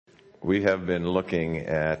We have been looking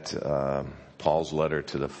at Paul's letter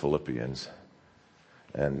to the Philippians,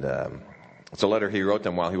 and it's a letter he wrote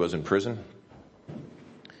them while he was in prison.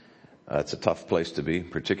 It's a tough place to be,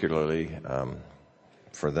 particularly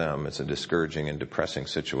for them. It's a discouraging and depressing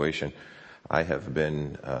situation. I have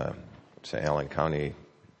been to Allen County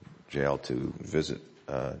Jail to visit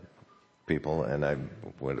people, and I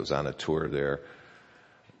was on a tour there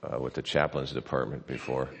with the chaplain's department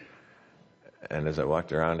before. And as I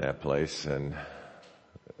walked around that place and,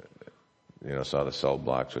 saw the cell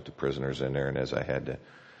blocks with the prisoners in there, and as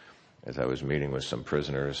I was meeting with some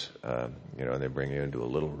prisoners, they bring you into a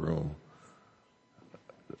little room.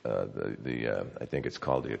 I think it's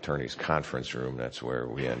called the attorney's conference room. That's where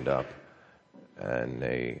we end up. And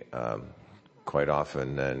they quite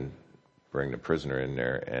often then bring the prisoner in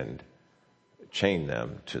there and chain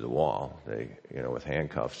them to the wall. They, with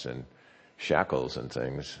handcuffs and shackles and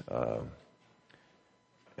things.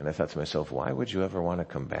 And I thought to myself, why would you ever want to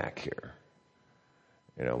come back here?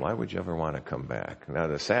 Why would you ever want to come back? Now,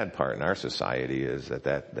 the sad part in our society is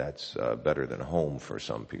that's better than home for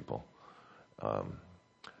some people.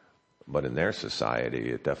 But in their society,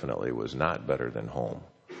 it definitely was not better than home,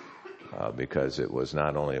 because it was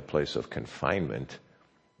not only a place of confinement,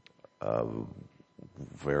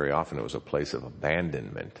 very often it was a place of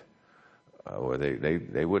abandonment, where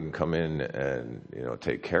they wouldn't come in and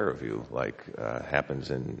take care of you like happens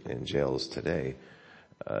in jails today.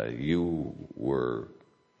 You were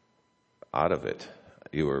out of it.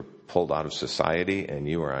 You were pulled out of society, and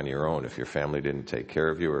you were on your own. If your family didn't take care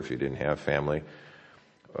of you, or if you didn't have family,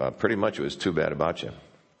 pretty much it was too bad about you.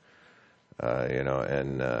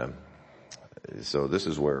 So this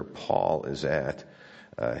is where Paul is at.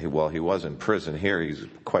 He was in prison here. He's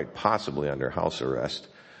quite possibly under house arrest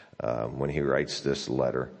when he writes this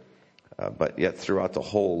letter. But yet throughout the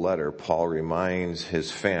whole letter, Paul reminds his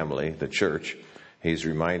family, the church, he's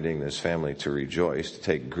reminding this family to rejoice, to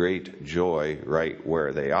take great joy right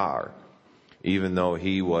where they are. Even though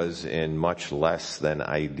he was in much less than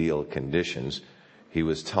ideal conditions, he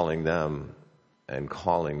was telling them and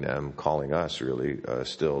calling us really,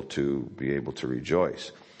 still to be able to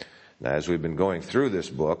rejoice. Now, as we've been going through this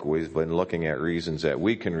book, we've been looking at reasons that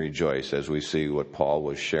we can rejoice as we see what Paul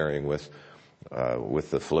was sharing with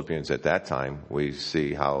the Philippians at that time. We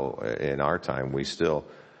see how in our time we still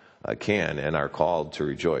can and are called to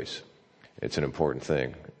rejoice. It's an important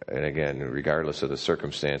thing. And again, regardless of the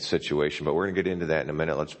circumstance, situation, but we're going to get into that in a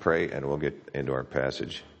minute. Let's pray and we'll get into our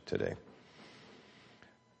passage today.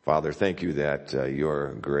 Father, thank you that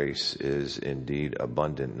your grace is indeed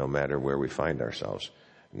abundant no matter where we find ourselves.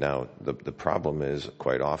 Now, the problem is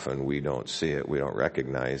quite often we don't see it, we don't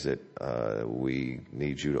recognize it. We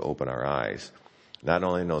need you to open our eyes. Not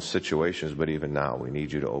only in those situations, but even now, we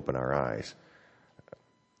need you to open our eyes.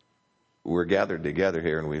 We're gathered together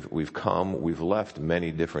here, and we've left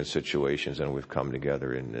many different situations, and we've come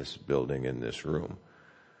together in this building, in this room.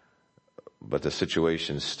 But the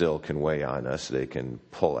situations still can weigh on us. They can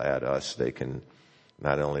pull at us. They can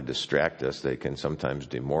not only distract us, they can sometimes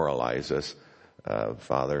demoralize us.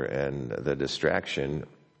 Father, and the distraction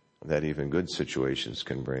that even good situations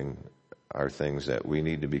can bring are things that we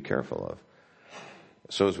need to be careful of.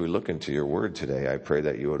 So as we look into your word today, I pray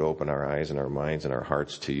that you would open our eyes and our minds and our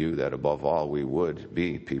hearts to you, that above all we would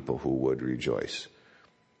be people who would rejoice.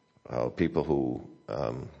 People who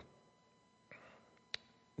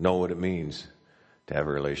know what it means to have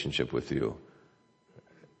a relationship with you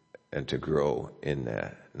and to grow in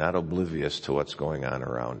that, not oblivious to what's going on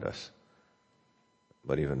around us.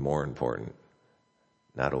 But even more important,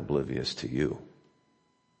 not oblivious to you,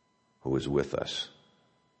 who is with us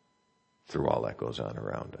through all that goes on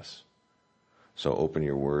around us. So open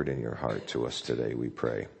your word and your heart to us today, we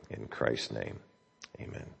pray, in Christ's name.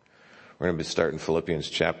 Amen. We're going to be starting Philippians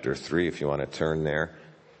chapter 3, if you want to turn there.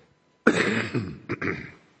 The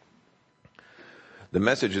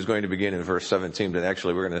message is going to begin in verse 17, but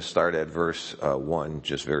actually we're going to start at verse 1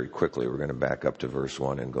 just very quickly. We're going to back up to verse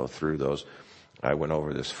 1 and go through those. I went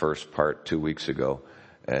over this first part 2 weeks ago,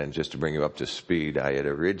 and just to bring you up to speed, I had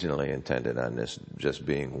originally intended on this just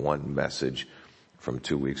being one message from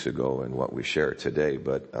 2 weeks ago and what we share today,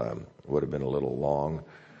 but would have been a little long,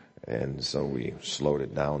 and so we slowed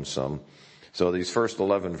it down some. So these first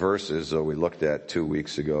 11 verses we looked at 2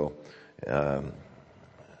 weeks ago,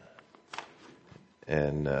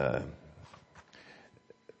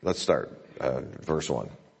 let's start verse 1.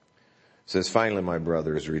 It says, "Finally, my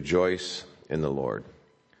brothers, rejoice in the Lord.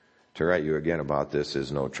 To write you again about this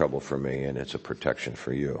is no trouble for me, and it's a protection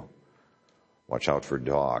for you. Watch out for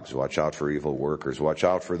dogs. Watch out for evil workers. Watch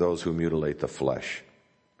out for those who mutilate the flesh.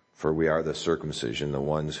 For we are the circumcision, the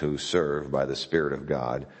ones who serve by the Spirit of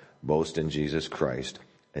God, boast in Jesus Christ,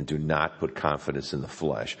 and do not put confidence in the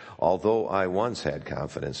flesh, although I once had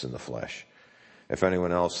confidence in the flesh. If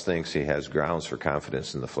anyone else thinks he has grounds for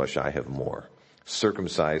confidence in the flesh, I have more.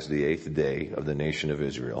 Circumcised the 8th day of the nation of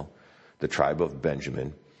Israel, the tribe of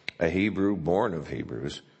Benjamin, a Hebrew born of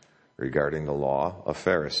Hebrews, regarding the law, a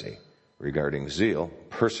Pharisee, regarding zeal,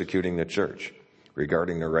 persecuting the church,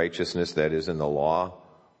 regarding the righteousness that is in the law,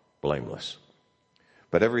 blameless.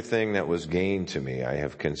 But everything that was gained to me I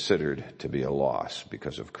have considered to be a loss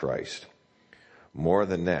because of Christ. More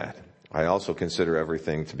than that, I also consider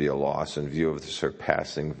everything to be a loss in view of the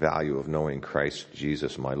surpassing value of knowing Christ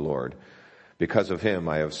Jesus my Lord. Because of him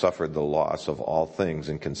I have suffered the loss of all things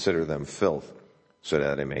and consider them filth, so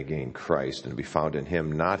that I may gain Christ and be found in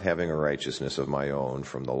him, not having a righteousness of my own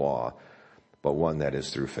from the law, but one that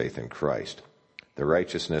is through faith in Christ, the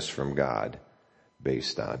righteousness from God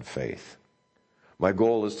based on faith. My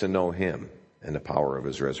goal is to know him and the power of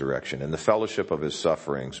his resurrection and the fellowship of his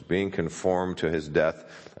sufferings, being conformed to his death,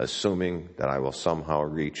 assuming that I will somehow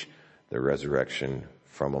reach the resurrection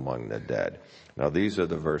from among the dead. Now, these are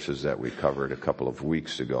the verses that we covered a couple of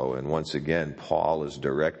weeks ago, and once again, Paul is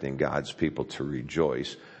directing God's people to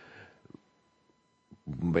rejoice.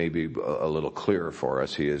 Maybe a little clearer for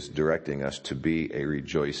us, he is directing us to be a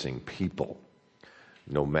rejoicing people.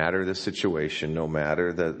 No matter the situation, no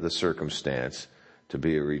matter the circumstance, to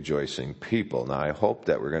be a rejoicing people. Now, I hope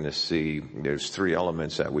that we're going to see, there's 3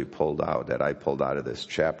 elements that I pulled out of this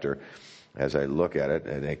chapter as I look at it,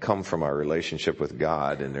 and they come from our relationship with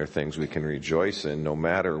God, and they're things we can rejoice in no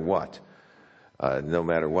matter what, no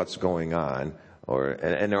matter what's going on,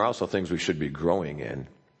 and there are also things we should be growing in.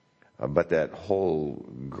 But that whole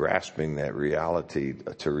grasping that reality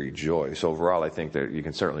to rejoice, overall, I think that you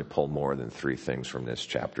can certainly pull more than 3 things from this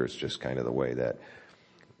chapter. It's just kind of the way that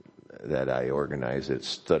I organized it,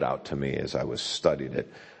 stood out to me as I was studied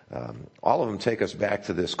it. All of them take us back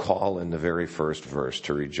to this call in the very first verse,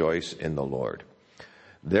 to rejoice in the Lord.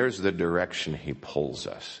 There's the direction he pulls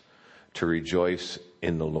us, to rejoice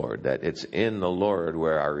in the Lord, that it's in the Lord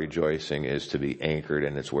where our rejoicing is to be anchored,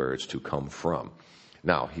 and it's where it's to come from.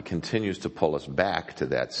 Now, he continues to pull us back to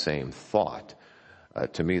that same thought.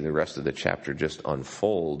 To me, the rest of the chapter just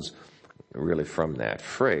unfolds really from that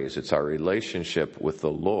phrase. It's our relationship with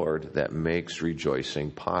the Lord that makes rejoicing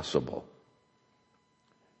possible.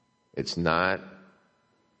 It's not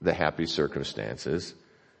the happy circumstances.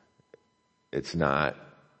 It's not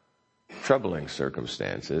troubling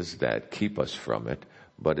circumstances that keep us from it,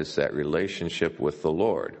 but it's that relationship with the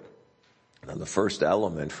Lord. Now, the first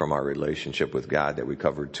element from our relationship with God that we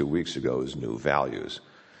covered 2 weeks ago is new values,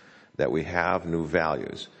 that we have new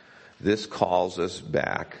values. This calls us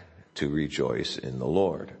back to rejoice in the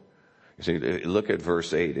Lord. You see, look at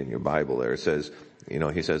verse 8 in your Bible there. It says,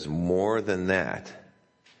 he says, more than that.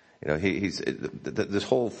 This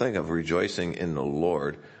whole thing of rejoicing in the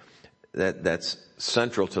Lord, that's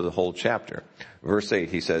central to the whole chapter. Verse 8,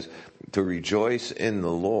 he says, to rejoice in the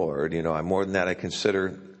Lord, more than that, I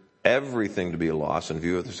consider everything to be a loss in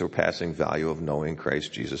view of the surpassing value of knowing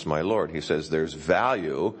Christ Jesus my Lord. He says there's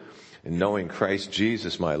value in knowing Christ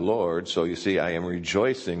Jesus my Lord. So you see, I am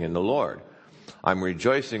rejoicing in the Lord. I'm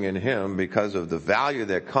rejoicing in him because of the value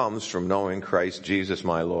that comes from knowing Christ Jesus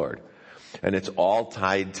my Lord. And it's all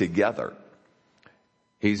tied together.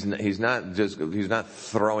 He's not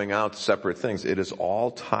throwing out separate things. It is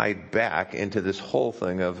all tied back into this whole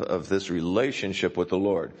thing of this relationship with the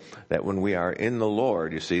Lord. That when we are in the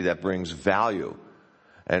Lord, you see, that brings value.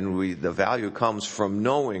 And the value comes from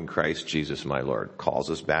knowing Christ Jesus my Lord.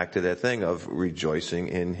 Calls us back to that thing of rejoicing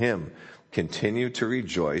in him. Continue to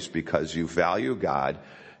rejoice because you value God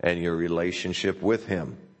and your relationship with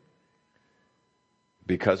him.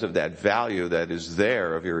 Because of that value that is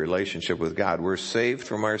there of your relationship with God. We're saved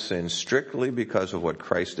from our sins strictly because of what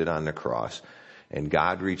Christ did on the cross and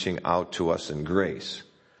God reaching out to us in grace.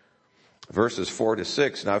 Verses 4 to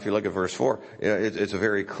 6, now if you look at verse 4, it's a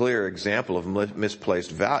very clear example of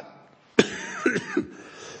misplaced value.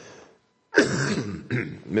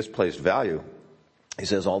 Misplaced value. He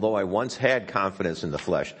says, although I once had confidence in the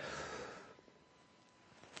flesh.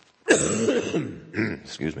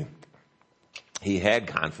 Excuse me. He had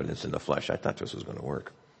confidence in the flesh. I thought this was going to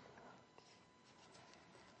work.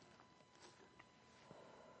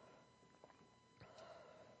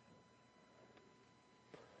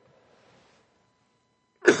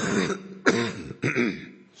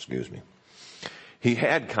 Excuse me. He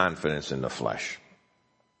had confidence in the flesh.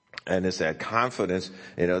 And it's that confidence,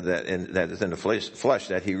 that is in the flesh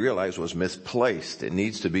that he realized was misplaced. It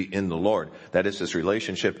needs to be in the Lord. That is this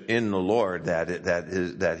relationship in the Lord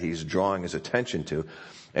that he's drawing his attention to.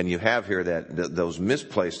 And you have here those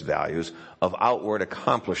misplaced values of outward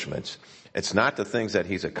accomplishments. It's not the things that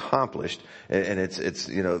he's accomplished, and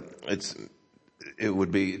it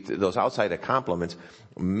would be those outside accomplishments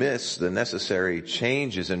miss the necessary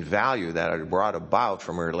changes in value that are brought about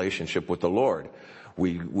from a relationship with the Lord.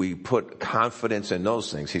 We put confidence in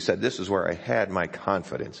those things. He said, this is where I had my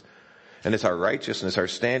confidence. And it's our righteousness, our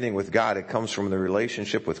standing with God. It comes from the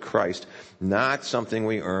relationship with Christ, not something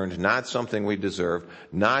we earned, not something we deserve,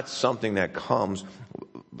 not something that comes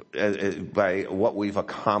by what we've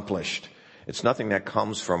accomplished. It's nothing that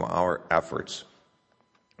comes from our efforts.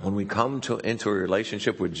 When we come into a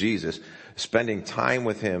relationship with Jesus, spending time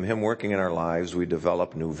with him working in our lives, we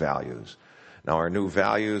develop new values. Now our new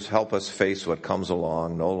values help us face what comes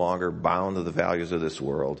along, no longer bound to the values of this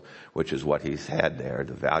world, which is what he's had there,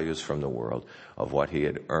 the values from the world of what he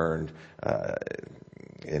had earned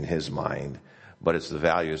in his mind. But it's the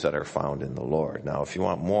values that are found in the Lord. Now if you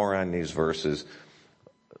want more on these verses,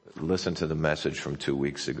 listen to the message from 2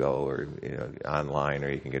 weeks ago, or online,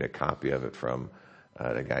 or you can get a copy of it from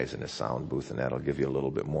the guys in the sound booth, and that'll give you a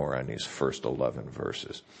little bit more on these first 11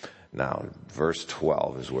 verses. Now, verse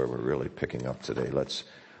 12 is where we're really picking up today. Let's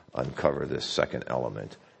uncover this second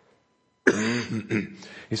element.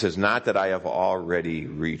 He says, not that I have already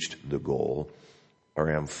reached the goal or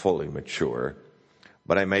am fully mature,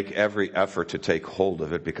 but I make every effort to take hold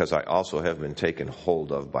of it, because I also have been taken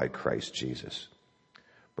hold of by Christ Jesus.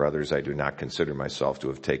 Brothers, I do not consider myself to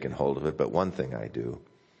have taken hold of it, but one thing I do,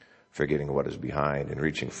 forgetting what is behind and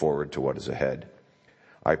reaching forward to what is ahead.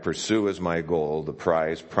 I pursue as my goal the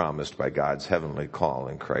prize promised by God's heavenly call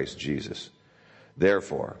in Christ Jesus.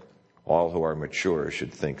 Therefore, all who are mature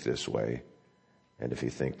should think this way. And if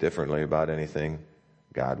you think differently about anything,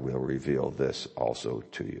 God will reveal this also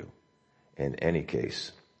to you. In any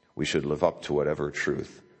case, we should live up to whatever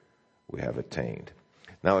truth we have attained.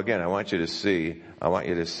 Now again, I want you to see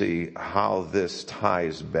how this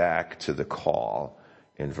ties back to the call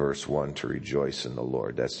in verse 1 to rejoice in the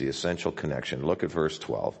Lord. That's the essential connection. Look at verse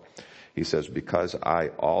 12. He says, because I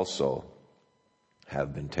also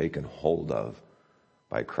have been taken hold of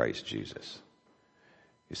by Christ Jesus.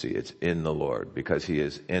 You see, it's in the Lord, because he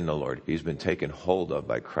is in the Lord. He's been taken hold of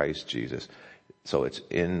by Christ Jesus. So it's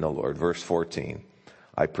in the Lord. Verse 14.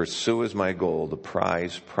 I pursue as my goal the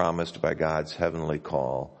prize promised by God's heavenly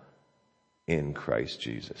call in Christ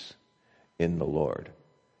Jesus. In the Lord.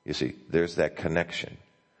 You see, there's that connection.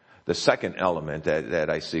 The second element that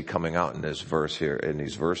I see coming out in this verse here, in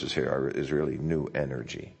these verses here, is really new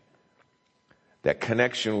energy. That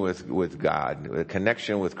connection with God, the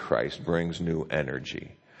connection with Christ brings new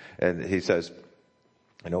energy. And he says,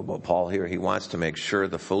 about Paul here, he wants to make sure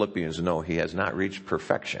the Philippians know he has not reached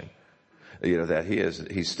perfection. That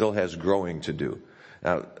he still has growing to do.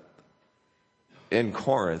 Now, in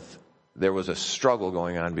Corinth, there was a struggle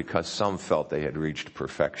going on because some felt they had reached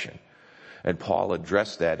perfection. And Paul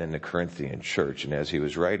addressed that in the Corinthian church. And as he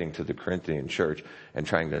was writing to the Corinthian church and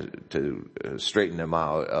trying to straighten them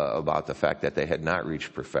out about the fact that they had not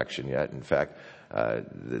reached perfection yet, in fact,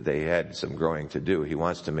 they had some growing to do, he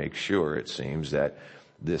wants to make sure, it seems, that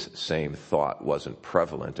this same thought wasn't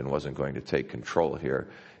prevalent and wasn't going to take control here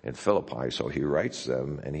in Philippi. So he writes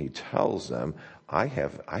them and he tells them, I've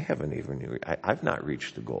not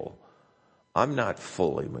reached the goal. I'm not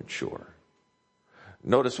fully mature.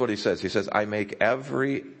 Notice what he says. He says, I make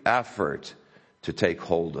every effort to take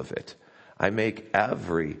hold of it. I make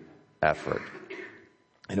every effort.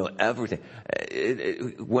 Everything.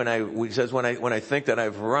 When I think that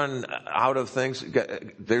I've run out of things,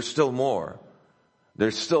 there's still more.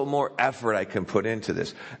 There's still more effort I can put into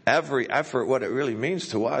this. Every effort, what it really means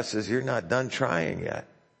to us is you're not done trying yet.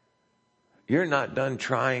 You're not done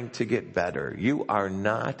trying to get better. You are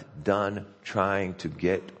not done trying to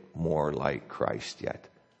get more like Christ yet.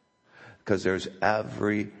 Because there's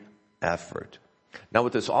every effort. Now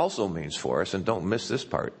what this also means for us, and don't miss this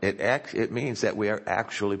part, it means that we are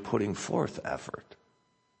actually putting forth effort.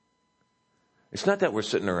 It's not that we're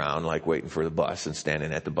sitting around like waiting for the bus and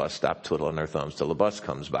standing at the bus stop twiddling our thumbs till the bus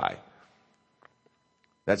comes by.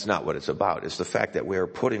 That's not what it's about. It's the fact that we are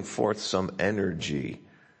putting forth some energy.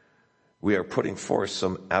 We are putting forth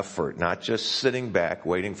some effort, not just sitting back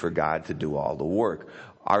waiting for God to do all the work.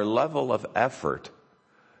 Our level of effort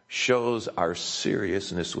shows our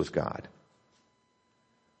seriousness with God.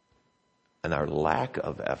 And our lack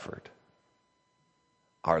of effort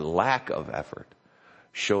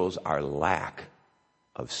shows our lack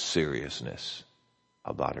of seriousness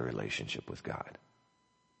about a relationship with God.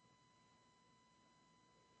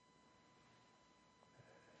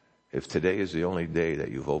 If today is the only day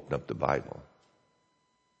that you've opened up the Bible,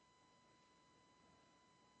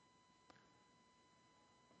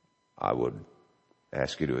 I would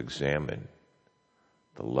ask you to examine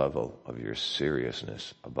the level of your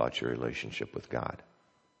seriousness about your relationship with God.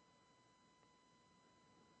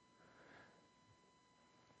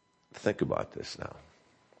 Think about this now.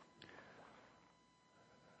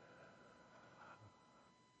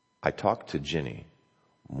 I talk to Ginny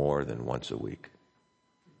more than once a week.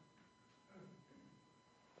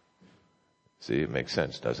 See, it makes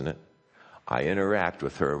sense, doesn't it? I interact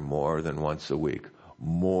with her more than once a week,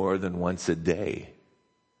 more than once a day,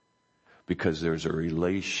 because there's a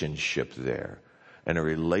relationship there, and a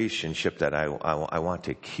relationship that I want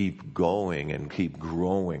to keep going and keep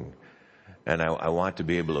growing. And I want to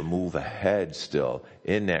be able to move ahead still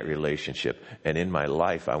in that relationship. And in my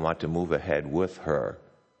life, I want to move ahead with her.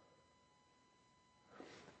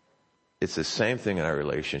 It's the same thing in our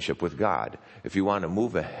relationship with God. If you want to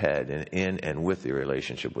move ahead in and with the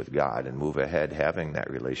relationship with God and move ahead having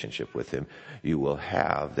that relationship with Him, you will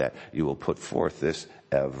have that. You will put forth this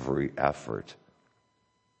every effort.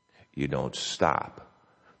 You don't stop.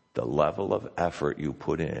 The level of effort you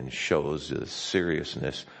put in shows the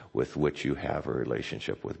seriousness with which you have a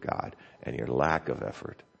relationship with God. And your lack of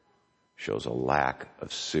effort shows a lack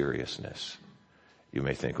of seriousness. You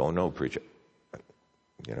may think, oh no, preacher,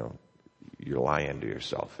 you're lying to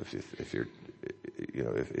yourself if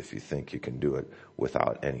you think you can do it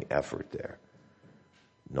without any effort there.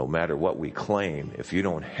 No matter what we claim, if you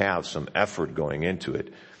don't have some effort going into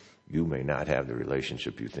it, you may not have the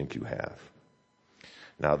relationship you think you have.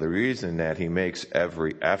 Now, the reason that he makes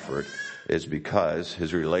every effort is because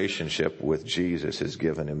his relationship with Jesus has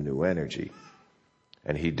given him new energy.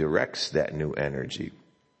 And he directs that new energy.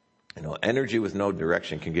 Energy with no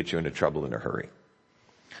direction can get you into trouble in a hurry.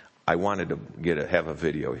 I wanted to have a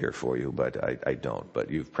video here for you, but I don't.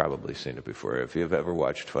 But you've probably seen it before. If you've ever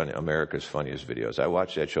watched America's Funniest Videos, I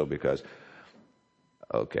watch that show because,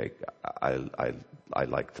 okay, I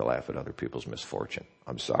like to laugh at other people's misfortune.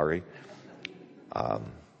 I'm sorry. I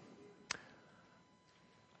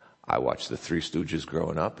watched the Three Stooges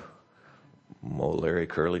growing up. Moe, Larry,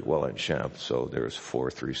 Curly, and Shemp. So there's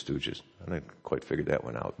 4 Three Stooges. I didn't quite figure that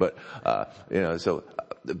one out. But,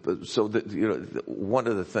 one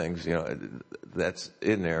of the things, that's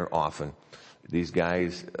in there often, these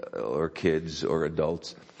guys or kids or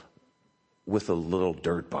adults with a little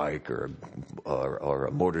dirt bike or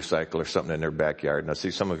a motorcycle or something in their backyard. Now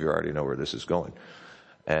see, some of you already know where this is going.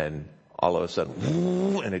 And all of a sudden,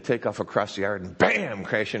 whoo, and they take off across the yard and bam,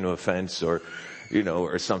 crash into a fence or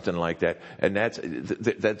something like that. And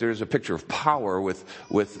that there's a picture of power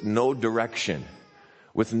with no direction,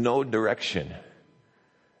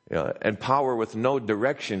 and power with no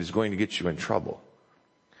direction is going to get you in trouble.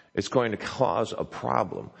 It's going to cause a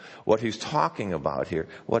problem. What he's talking about here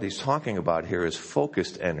is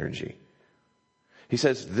focused energy. He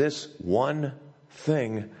says, this one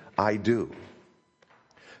thing I do.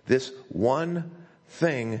 This one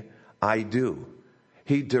thing I do.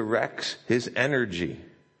 He directs his energy.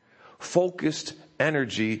 Focused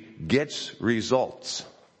energy gets results.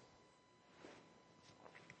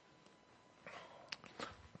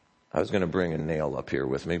 I was going to bring a nail up here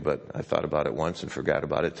with me, but I thought about it once and forgot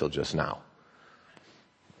about it till just now.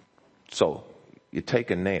 So, you take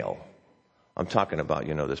a nail. I'm talking about,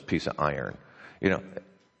 this piece of iron.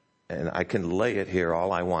 And I can lay it here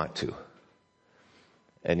all I want to.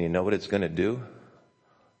 And you know what it's going to do?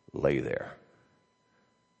 Lay there.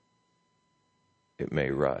 It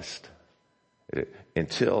may rust.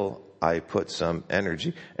 Until I put some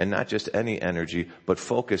energy, and not just any energy, but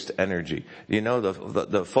focused energy.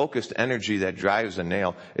 The focused energy that drives a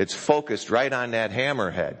nail, it's focused right on that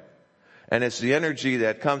hammerhead. And it's the energy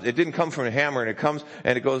that comes, it didn't come from a hammer, and it comes,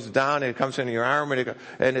 and it goes down, and it comes into your arm,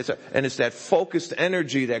 and it's that focused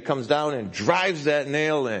energy that comes down and drives that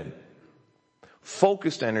nail in.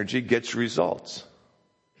 Focused energy gets results.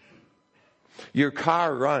 Your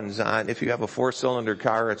car runs on, if you have a 4-cylinder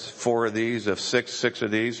car, it's 4 of these, if 6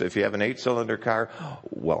 of these. If you have an 8-cylinder car,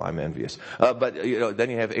 well, I'm envious. But then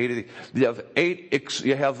you have 8 of these.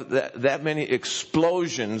 You have that many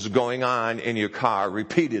explosions going on in your car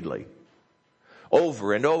repeatedly.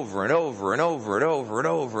 Over and over and over and over and over and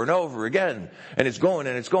over and over again. And it's going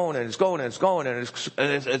and it's going and it's going and it's going and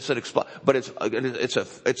it's an explosion. But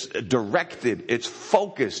it's directed, it's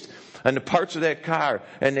focused. And the parts of that car,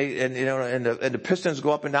 and the pistons go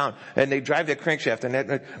up and down, and they drive that crankshaft, and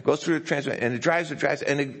that goes through the transmission, and it drives,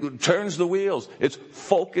 and it turns the wheels. It's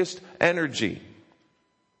focused energy.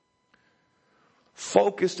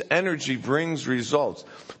 Focused energy brings results.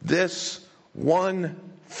 This one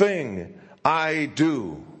thing I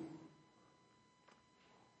do.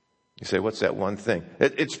 You say, what's that one thing?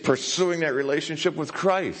 It's pursuing that relationship with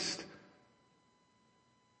Christ.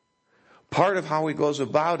 Part of how he goes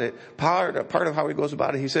about it,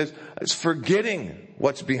 he says, it's forgetting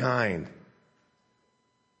what's behind.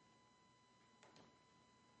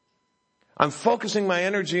 I'm focusing my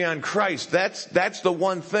energy on Christ. That's the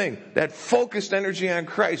one thing. That focused energy on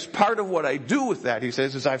Christ. Part of what I do with that, he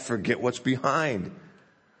says, is I forget what's behind.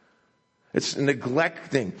 It's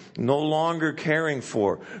neglecting, no longer caring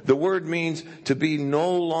for. The word means to be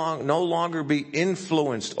no longer be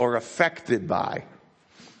influenced or affected by.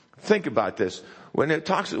 Think about this.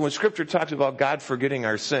 When Scripture talks about God forgetting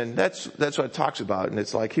our sin, that's what it talks about. And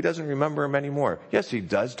it's like he doesn't remember them anymore. Yes, he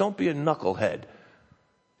does. Don't be a knucklehead.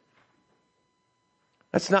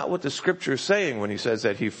 That's not what the Scripture is saying when he says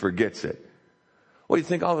that he forgets it. What, do you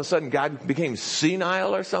think all of a sudden God became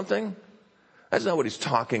senile or something? That's not what he's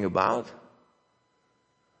talking about.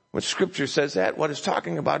 When Scripture says that, what it's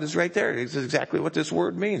talking about is right there. It's exactly what this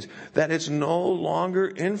word means. That it's no longer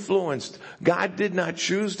influenced. God did not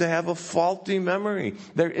choose to have a faulty memory.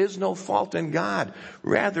 There is no fault in God.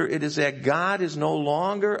 Rather, it is that God is no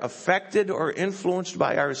longer affected or influenced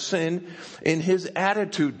by our sin in his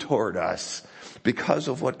attitude toward us because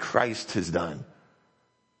of what Christ has done.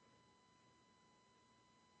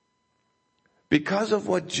 Because of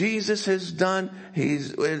what Jesus has done,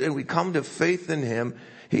 and we come to faith in him,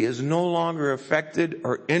 he is no longer affected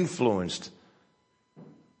or influenced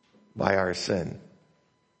by our sin.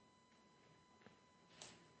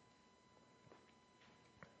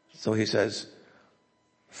 So he says,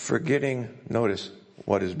 forgetting, notice,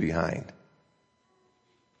 what is behind.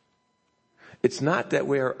 It's not that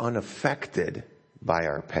we are unaffected by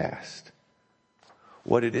our past.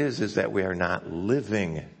 What it is that we are not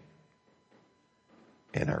living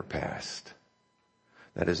in our past.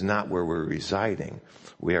 That is not where we're residing.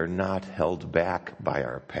 We are not held back by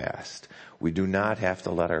our past. We do not have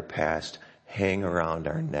to let our past hang around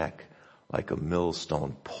our neck like a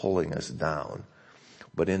millstone pulling us down.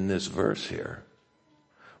 But in this verse here,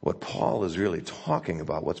 what Paul is really talking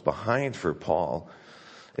about, what's behind for Paul,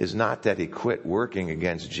 is not that he quit working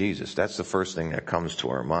against Jesus. That's the first thing that comes to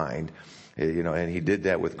our mind. And he did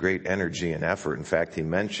that with great energy and effort. In fact, he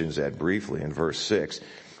mentions that briefly in verse 6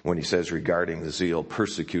 when he says regarding the zeal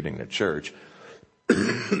persecuting the church.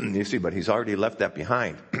 You see, but he's already left that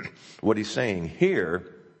behind. What he's saying here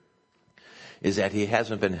is that he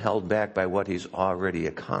hasn't been held back by what he's already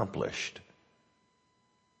accomplished.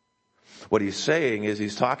 What he's saying is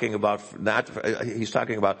he's talking about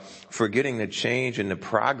forgetting the change and the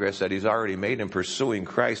progress that he's already made in pursuing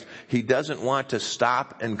Christ. He doesn't want to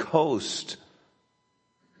stop and coast.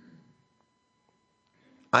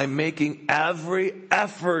 I'm making every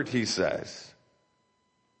effort, he says.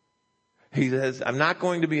 He says, I'm not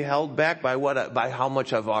going to be held back by how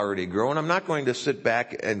much I've already grown. I'm not going to sit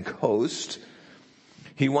back and coast.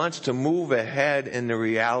 He wants to move ahead in the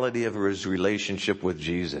reality of his relationship with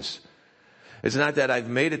Jesus. It's not that I've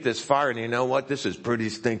made it this far and you know what? This is pretty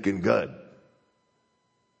stinking good.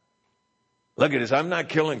 Look at this. I'm not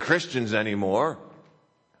killing Christians anymore.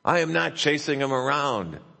 I am not chasing them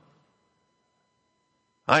around.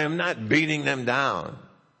 I am not beating them down.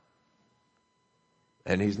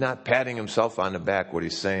 And he's not patting himself on the back. What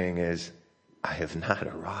he's saying is, I have not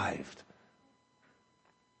arrived.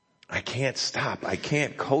 I can't stop. I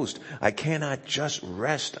can't coast. I cannot just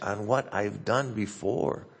rest on what I've done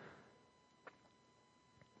before.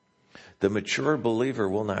 The mature believer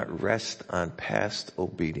will not rest on past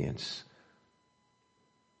obedience.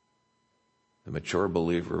 The mature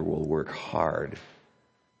believer will work hard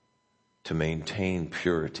to maintain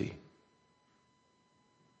purity,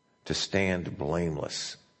 to stand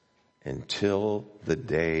blameless until the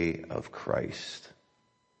day of Christ,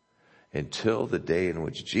 until the day in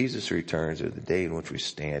which Jesus returns or the day in which we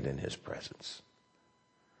stand in his presence.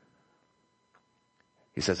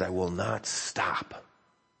 He says, I will not stop.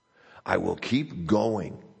 I will keep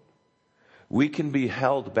going. We can be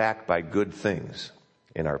held back by good things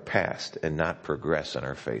in our past and not progress in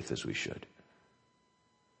our faith as we should.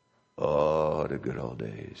 Oh, the good old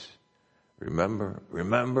days. Remember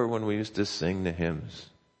when we used to sing the hymns?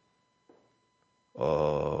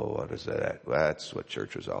 Oh, what is that? That's what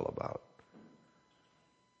church was all about.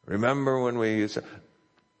 Remember when we used to...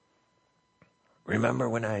 Remember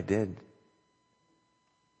when I did...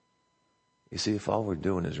 You see, if all we're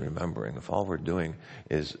doing is remembering, if all we're doing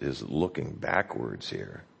is looking backwards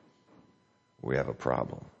here, we have a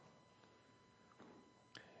problem.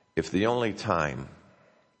 If the only time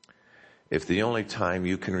If the only time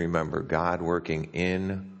you can remember God working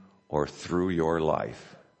in or through your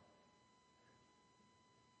life,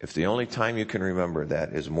 if the only time you can remember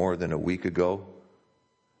that is more than a week ago,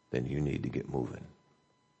 then you need to get moving.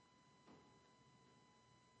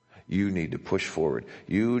 You need to push forward.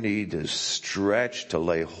 You need to stretch to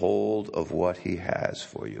lay hold of what he has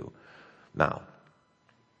for you. Now,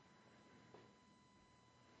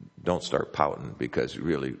 don't start pouting, because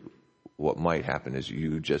really what might happen is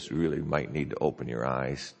you just really might need to open your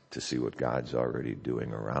eyes to see what God's already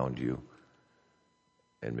doing around you,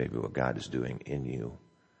 and maybe what God is doing in you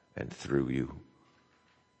and through you.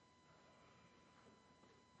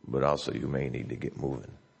 But also you may need to get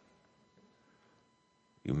moving.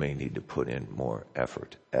 You may need to put in more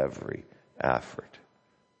effort, every effort.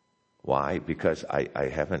 Why? Because I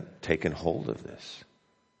haven't taken hold of this.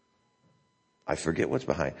 I forget what's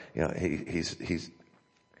behind. He's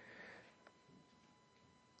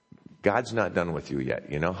God's not done with you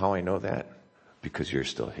yet. You know how I know that? Because you're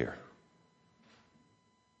still here.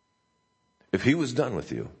 If he was done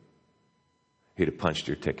with you, he'd have punched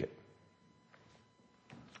your ticket.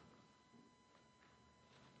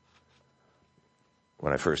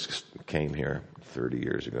 When I first came here 30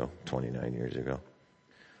 years ago, 29 years ago,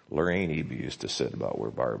 Lorraine Eby used to sit about where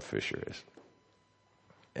Barb Fisher is.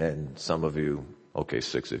 And some of you,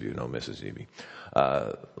 6 of you know Mrs. Eby.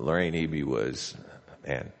 Lorraine Eby was,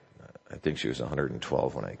 I think she was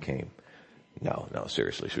 112 when I came. No,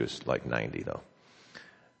 seriously, she was like 90 though.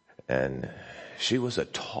 And she was a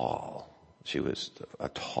tall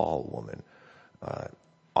woman.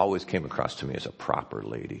 Always came across to me as a proper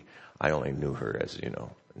lady. I only knew her as,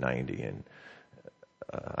 90, and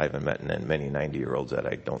I haven't met many 90-year-olds that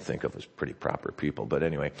I don't think of as pretty proper people. But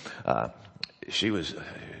anyway, she was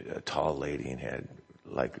a tall lady and had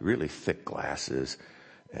like really thick glasses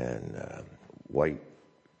and white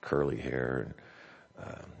curly hair.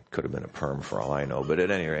 Could have been a perm for all I know. But at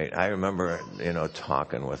any rate, I remember,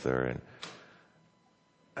 talking with her, and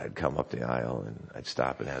I'd come up the aisle and I'd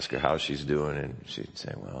stop and ask her how she's doing, and she'd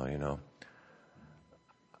say, well,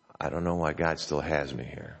 I don't know why God still has me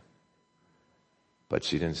here. But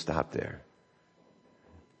she didn't stop there.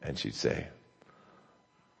 And she'd say,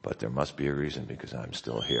 but there must be a reason, because I'm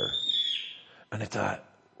still here. And I thought,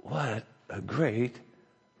 what a great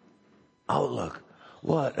outlook.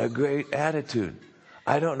 What a great attitude.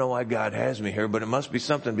 I don't know why God has me here, but it must be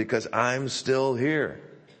something, because I'm still here.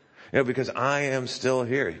 Because I am still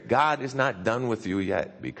here. God is not done with you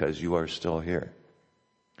yet, because you are still here.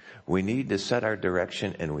 We need to set our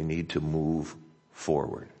direction, and we need to move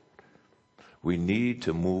forward. We need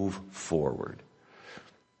to move forward.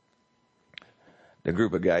 The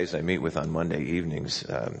group of guys I meet with on Monday evenings,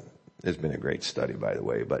 has been a great study, by the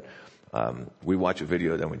way, but we watch a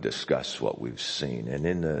video, then we discuss what we've seen. And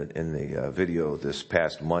in the video this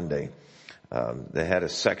past Monday, they had a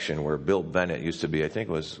section where Bill Bennett used to be, I think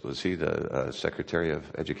was he the Secretary of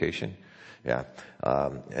Education? Yeah.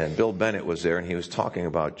 And Bill Bennett was there, and he was talking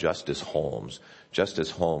about Justice Holmes. Justice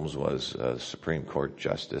Holmes was a Supreme Court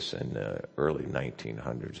justice in the early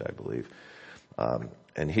 1900s, I believe.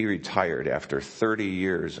 And he retired after 30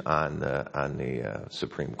 years on the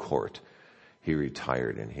Supreme Court. He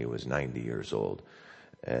retired, and he was 90 years old.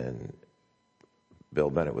 And Bill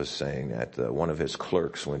Bennett was saying that one of his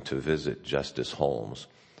clerks went to visit Justice Holmes,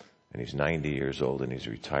 and he's 90 years old and he's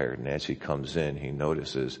retired. And as he comes in, he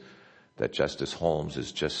notices that Justice Holmes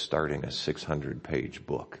is just starting a 600-page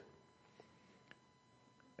book.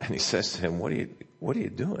 And he says to him, what are you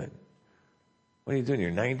doing? What are you doing?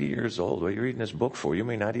 You're 90 years old. What are you reading this book for? You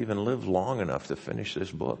may not even live long enough to finish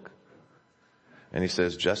this book. And he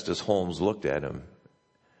says, Justice Holmes looked at him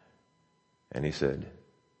and he said,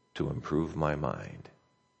 to improve my mind.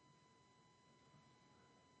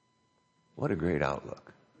 What a great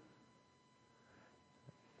outlook.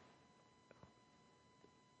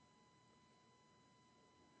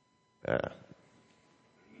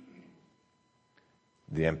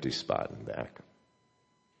 The empty spot in the back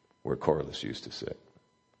where Corliss used to sit.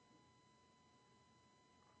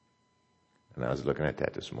 And I was looking at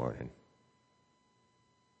that this morning.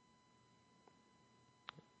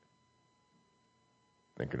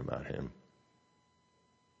 Thinking about him.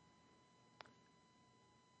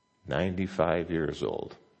 95 years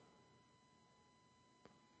old.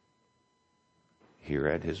 He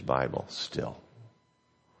read his Bible still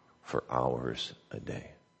for hours a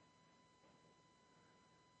day.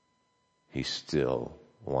 He still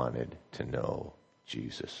wanted to know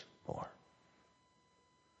Jesus more.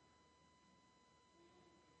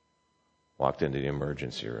 Walked into the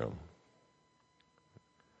emergency room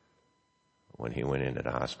when he went into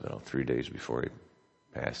the hospital 3 days before he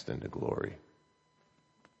passed into glory.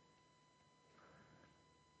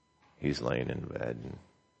 He's laying in bed and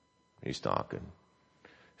he's talking.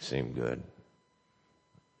 Seemed good.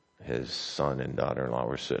 His son and daughter-in-law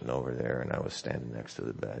were sitting over there, and I was standing next to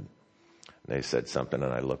the bed. They said something,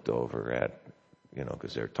 and I looked over at,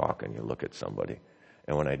 because they're talking, you look at somebody.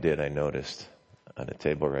 And when I did, I noticed on the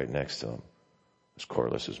table right next to him was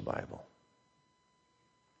Corliss's Bible.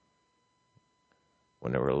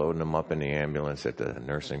 When they were loading him up in the ambulance at the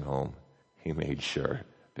nursing home, he made sure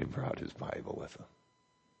they brought his Bible with him.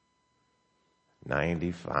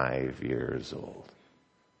 95 years old.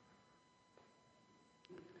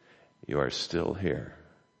 You are still here.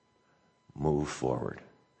 Move forward.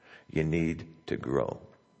 You need to grow.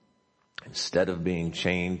 Instead of being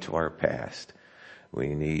chained to our past,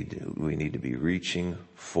 we need to be reaching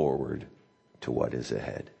forward to what is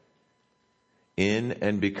ahead. In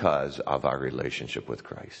and because of our relationship with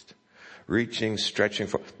Christ. Reaching, stretching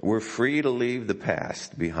for. We're free to leave the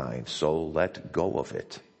past behind, so let go of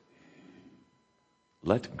it.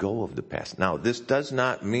 Let go of the past. Now, this does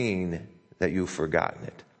not mean that you've forgotten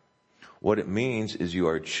it. What it means is you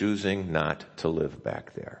are choosing not to live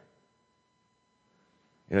back there.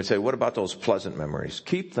 Say, what about those pleasant memories?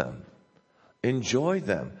 Keep them. Enjoy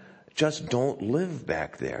them. Just don't live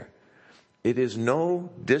back there. It is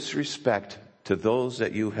no disrespect to those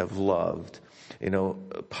that you have loved.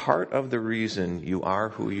 Part of the reason you are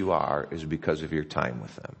who you are is because of your time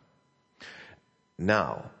with them.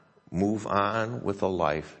 Now, move on with a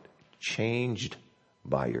life changed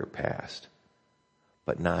by your past,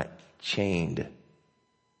 but not chained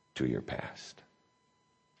to your past.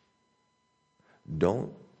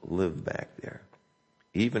 Don't live back there,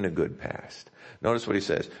 even a good past. Notice what he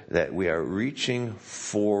says, that we are reaching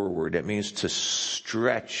forward. That means to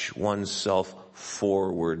stretch oneself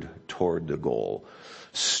forward toward the goal,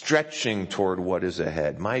 stretching toward what is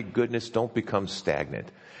ahead. My goodness, don't become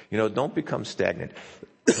stagnant. Don't become stagnant.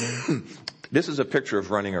 This is a picture of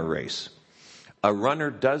running a race. A runner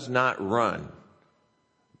does not run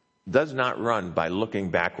by looking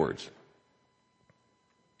backwards.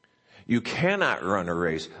 You cannot run a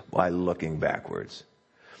race by looking backwards.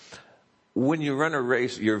 When you run a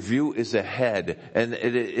race, your view is ahead, and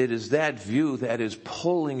it is that view that is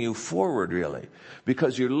pulling you forward, really,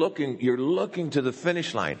 because you're looking to the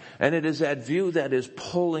finish line, and it is that view that is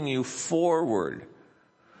pulling you forward.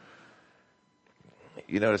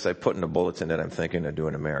 You notice I put in the bulletin that I'm thinking of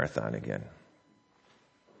doing a marathon again.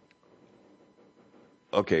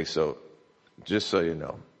 Okay, so just so you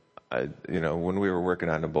know, when we were working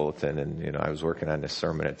on the bulletin, and I was working on the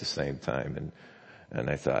sermon at the same time, and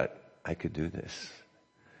I thought, I could do this.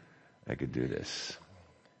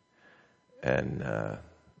 And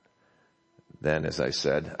then, as I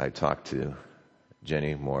said, I talked to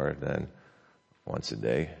Jenny more than once a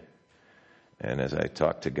day. And as I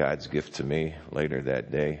talked to God's gift to me later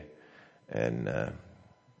that day, and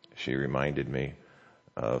she reminded me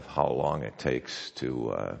of how long it takes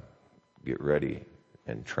to get ready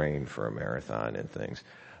and train for a marathon and things.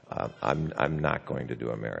 I'm not going to do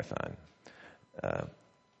a marathon.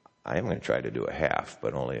 I am going to try to do a half,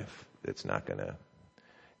 but only if it's not going to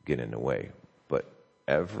get in the way. But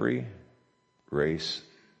every race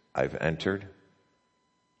I've entered,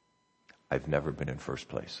 I've never been in first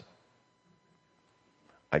place.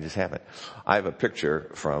 I just haven't. I have a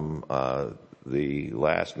picture from the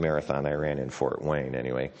last marathon I ran in Fort Wayne,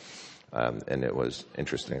 anyway, and it was,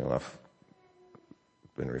 interesting enough,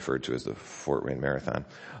 been referred to as the Fort Wayne Marathon.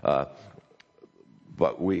 But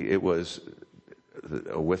it was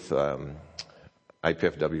with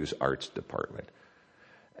IPFW's arts department.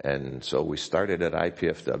 And so we started at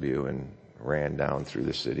IPFW and ran down through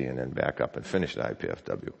the city and then back up and finished at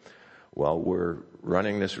IPFW. Well, we're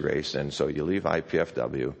running this race, and so you leave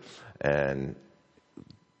IPFW, and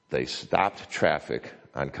they stopped traffic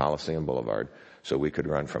on Coliseum Boulevard so we could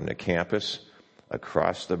run from the campus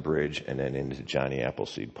across the bridge and then into Johnny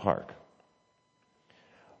Appleseed Park.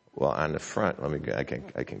 Well, on the front, I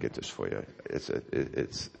can get this for you.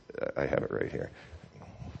 I have it right here.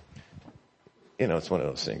 It's one of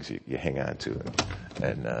those things you hang on to,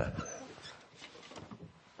 and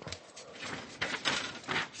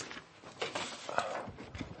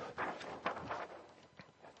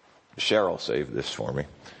Cheryl saved this for me,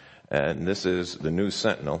 and this is the News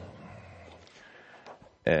Sentinel.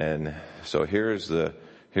 And so here's the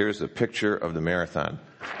picture of the marathon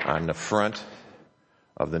on the front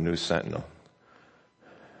of the News Sentinel.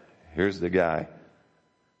 Here's the guy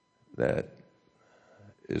that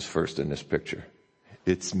is first in this picture.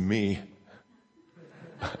 It's me.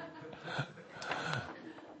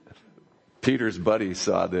 Peter's buddy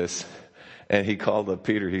saw this, And he called up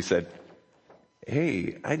Peter. He said,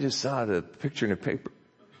 "Hey, I just saw the picture in the paper.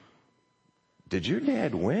 Did your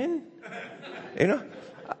dad win?" You know,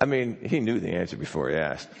 I mean, he knew the answer before he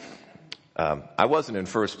asked. I wasn't in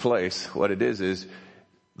first place. What it is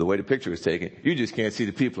the way the picture was taken, you just can't see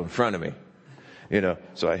the people in front of me. You know,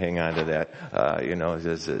 so I hang on to that,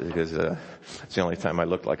 because it's the only time I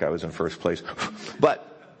looked like I was in first place. But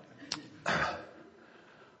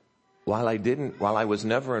while I was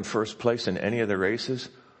never in first place in any of the races,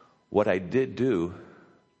 what I did do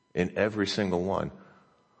in every single one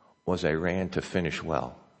was I ran to finish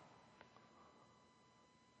well.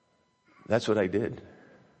 That's what I did.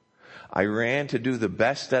 I ran to do the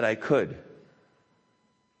best that I could.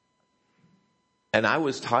 And I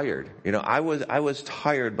was tired. You know, I was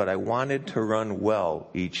tired, but I wanted to run well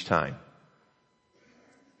each time.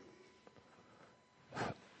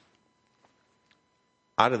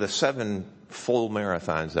 Out of the 7 full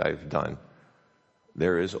marathons I've done,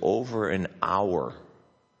 there is over an hour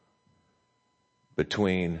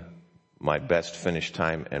between my best finish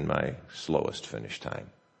time and my slowest finish time.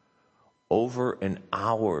 Over an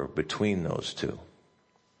hour between those two.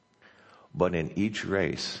 But in each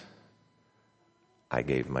race, I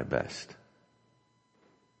gave my best.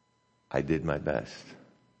 I did my best.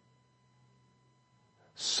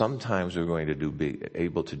 Sometimes we're going to be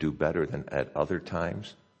able to do better than at other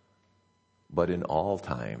times, but in all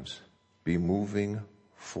times, be moving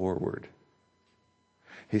forward.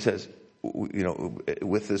 He says, you know,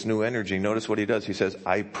 with this new energy, notice what he does. He says,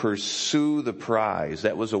 I pursue the prize.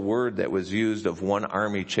 That was a word that was used of one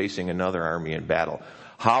army chasing another army in battle.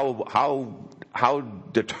 How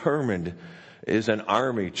determined is an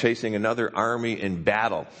army chasing another army in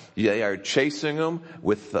battle? They are chasing them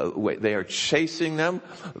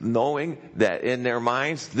knowing that in their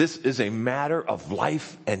minds, this is a matter of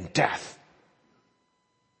life and death.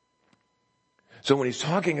 So when he's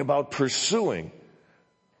talking about pursuing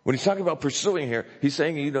here, he's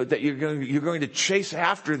saying, you know, that you're going to chase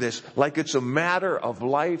after this like it's a matter of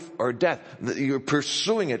life or death. You're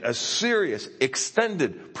pursuing it, a serious,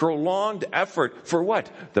 extended, prolonged effort for what?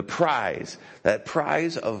 The prize. That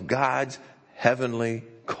prize of God's heavenly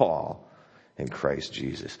call in Christ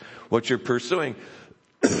Jesus. What you're pursuing,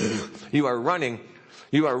 you are running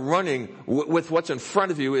with what's in front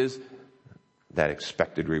of you is that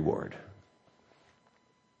expected reward.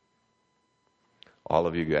 All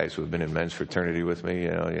of you guys who have been in men's fraternity with me,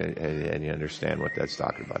 you know, and you understand what that's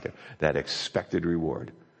talking about there. That expected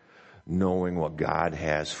reward. Knowing what God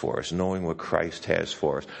has for us. Knowing what Christ has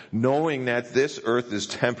for us. Knowing that this earth is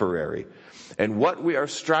temporary. And what we are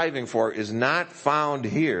striving for is not found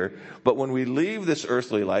here, but when we leave this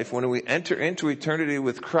earthly life, when we enter into eternity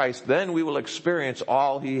with Christ, then we will experience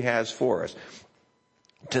all He has for us.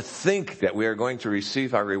 To think that we are going to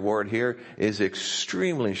receive our reward here is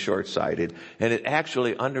extremely short-sighted, and it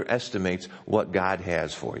actually underestimates what God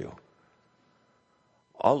has for you.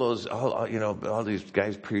 All these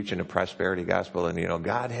guys preaching the prosperity gospel and, you know,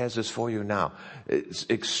 God has this for you now. It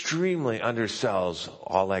extremely undersells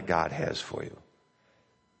all that God has for you.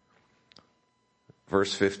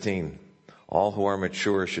 Verse 15. All who are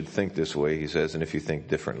mature should think this way, he says, and if you think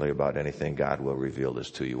differently about anything, God will reveal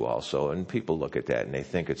this to you also. And people look at that and they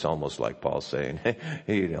think it's almost like Paul saying, hey,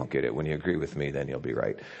 you don't get it. When you agree with me, then you'll be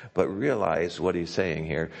right. But realize what he's saying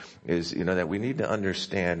here is, you know, that we need to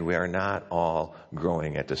understand we are not all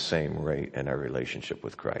growing at the same rate in our relationship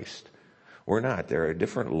with Christ. We're not. There are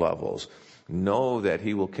different levels. Know that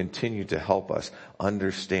He will continue to help us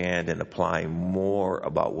understand and apply more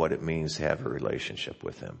about what it means to have a relationship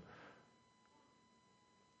with Him.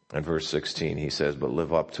 In verse 16, he says, but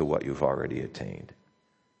live up to what you've already attained.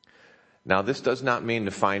 Now, this does not mean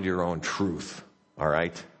to find your own truth, all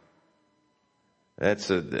right? That's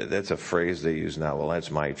a phrase they use now. Well,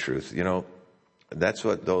 that's my truth. You know, that's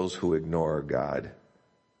what those who ignore God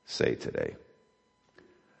say today.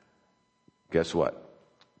 Guess what?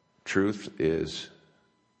 Truth is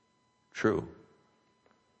true.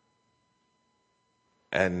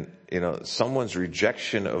 And, you know, someone's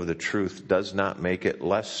rejection of the truth does not make it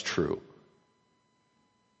less true.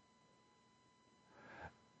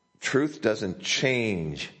 Truth doesn't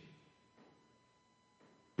change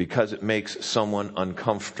because it makes someone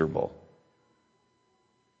uncomfortable.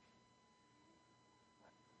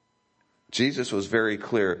 Jesus was very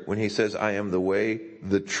clear when he says, I am the way,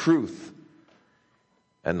 the truth,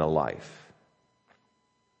 and the life.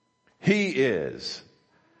 He is.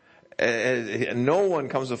 No one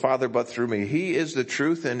comes to the Father but through me. He is the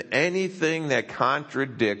truth, and anything that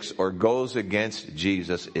contradicts or goes against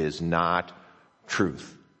Jesus is not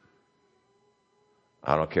truth.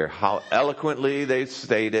 I don't care how eloquently they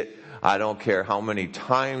state it. I don't care how many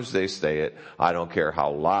times they say it. I don't care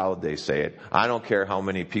how loud they say it. I don't care how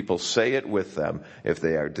many people say it with them. If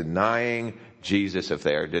they are denying Jesus, if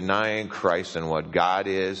they are denying Christ and what God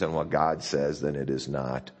is and what God says, then it is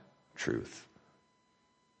not truth.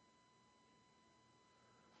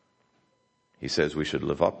 He says we should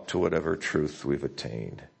live up to whatever truth we've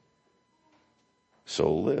attained.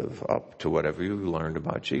 So live up to whatever you learned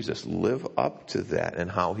about Jesus. Live up to that and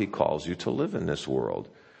how he calls you to live in this world.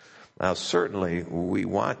 Now, certainly we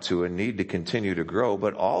want to and need to continue to grow,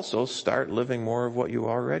 but also start living more of what you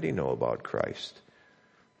already know about Christ.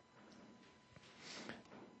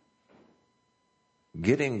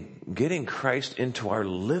 Getting Christ into our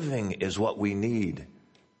living is what we need.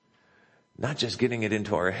 Not just getting it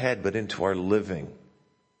into our head, but into our living.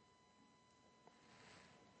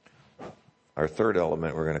 Our third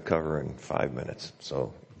element we're going to cover in 5 minutes.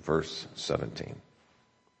 So, verse 17.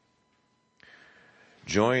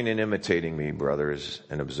 Join in imitating me, brothers,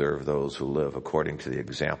 and observe those who live according to the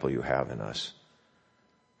example you have in us.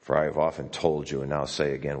 For I have often told you, and now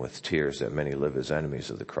say again with tears, that many live as enemies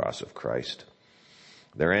of the cross of Christ.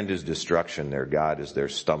 Their end is destruction, their God is their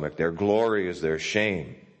stomach, their glory is their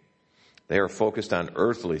shame. They are focused on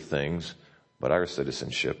earthly things, but our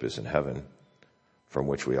citizenship is in heaven, from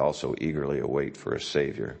which we also eagerly await for a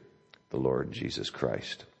Savior, the Lord Jesus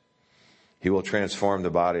Christ. He will transform the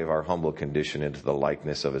body of our humble condition into the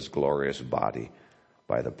likeness of his glorious body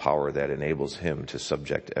by the power that enables him to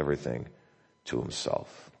subject everything to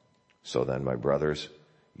himself. So then, my brothers,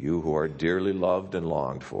 you who are dearly loved and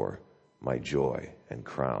longed for, my joy and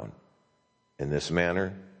crown. In this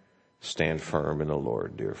manner, stand firm in the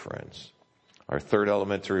Lord, dear friends. Our third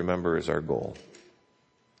element to remember is our goal.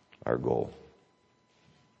 Our goal.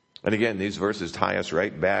 And again, these verses tie us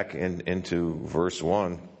right back into verse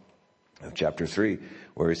 1 of chapter 3,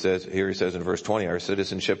 where he says in verse 20, our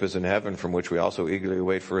citizenship is in heaven, from which we also eagerly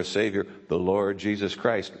wait for a Savior, the Lord Jesus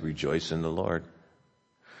Christ. Rejoice in the Lord.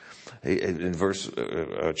 In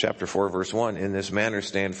chapter 4, verse 1, in this manner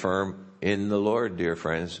stand firm in the Lord, dear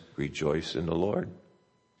friends. Rejoice in the Lord.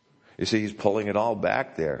 You see, he's pulling it all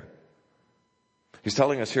back there. He's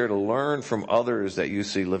telling us here to learn from others that you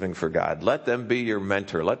see living for God. Let them be your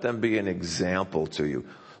mentor. Let them be an example to you.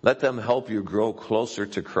 Let them help you grow closer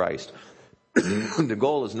to Christ. The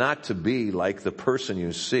goal is not to be like the person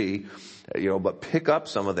you see, but pick up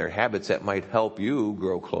some of their habits that might help you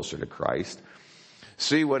grow closer to Christ.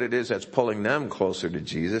 See what it is that's pulling them closer to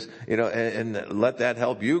Jesus, and let that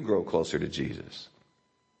help you grow closer to Jesus.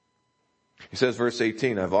 He says, verse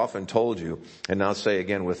 18, I've often told you, and now say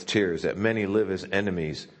again with tears, that many live as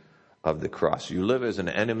enemies of the cross. You live as an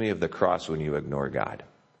enemy of the cross when you ignore God.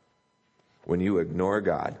 When you ignore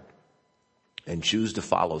God and choose to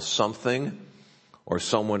follow something or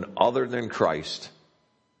someone other than Christ,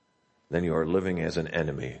 then you are living as an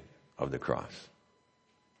enemy of the cross.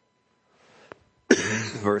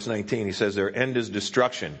 Verse 19, he says, their end is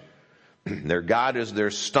destruction. Their God is their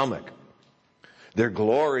stomach. Their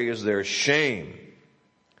glory is their shame.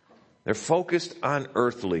 They're focused on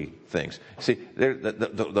earthly things. See,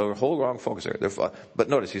 the whole wrong focus there. But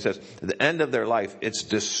notice, he says, the end of their life, it's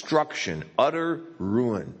destruction, utter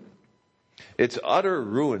ruin. It's utter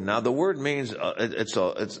ruin. Now, the word means,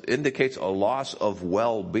 it indicates a loss of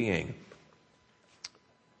well-being,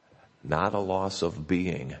 not a loss of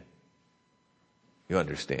being. You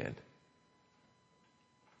understand?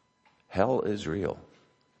 Hell is real.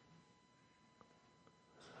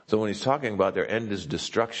 So when he's talking about their end is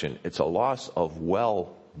destruction, it's a loss of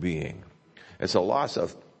well-being. It's a loss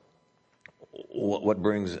of what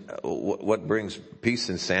brings peace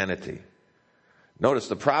and sanity. Notice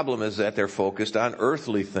the problem is that they're focused on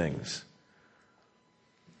earthly things.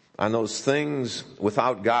 On those things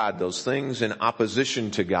without God, those things in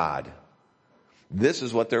opposition to God. This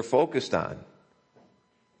is what they're focused on.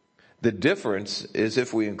 The difference is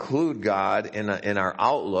if we include God in our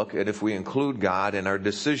outlook and if we include God in our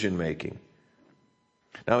decision making.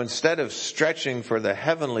 Now, instead of stretching for the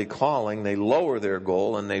heavenly calling, they lower their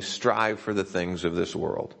goal and they strive for the things of this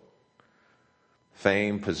world.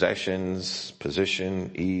 Fame, possessions,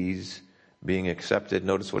 position, ease, being accepted.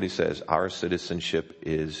 Notice what he says. Our citizenship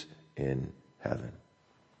is in heaven.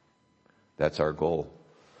 That's our goal.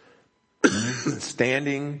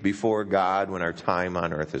 Standing before God when our time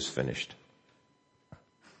on earth is finished.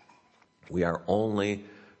 We are only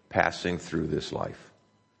passing through this life.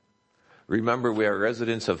 Remember, we are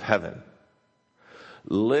residents of heaven.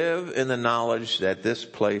 Live in the knowledge that this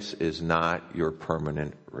place is not your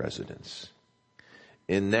permanent residence.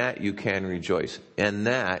 In that you can rejoice, and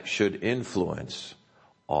that should influence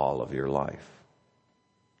all of your life.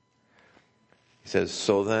 He says,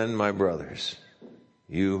 so then, my brothers,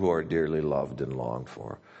 you who are dearly loved and longed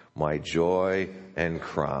for, my joy and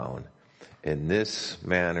crown, in this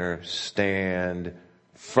manner stand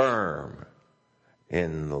firm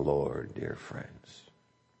in the Lord, dear friends.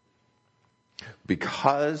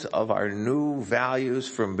 Because of our new values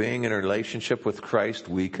from being in a relationship with Christ,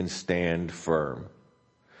 we can stand firm.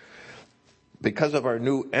 Because of our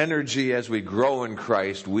new energy as we grow in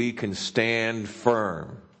Christ, we can stand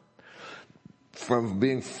firm. From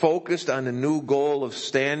being focused on the new goal of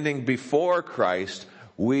standing before Christ,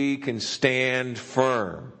 we can stand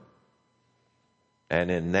firm.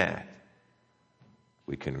 And in that,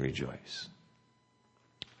 we can rejoice.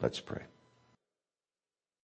 Let's pray.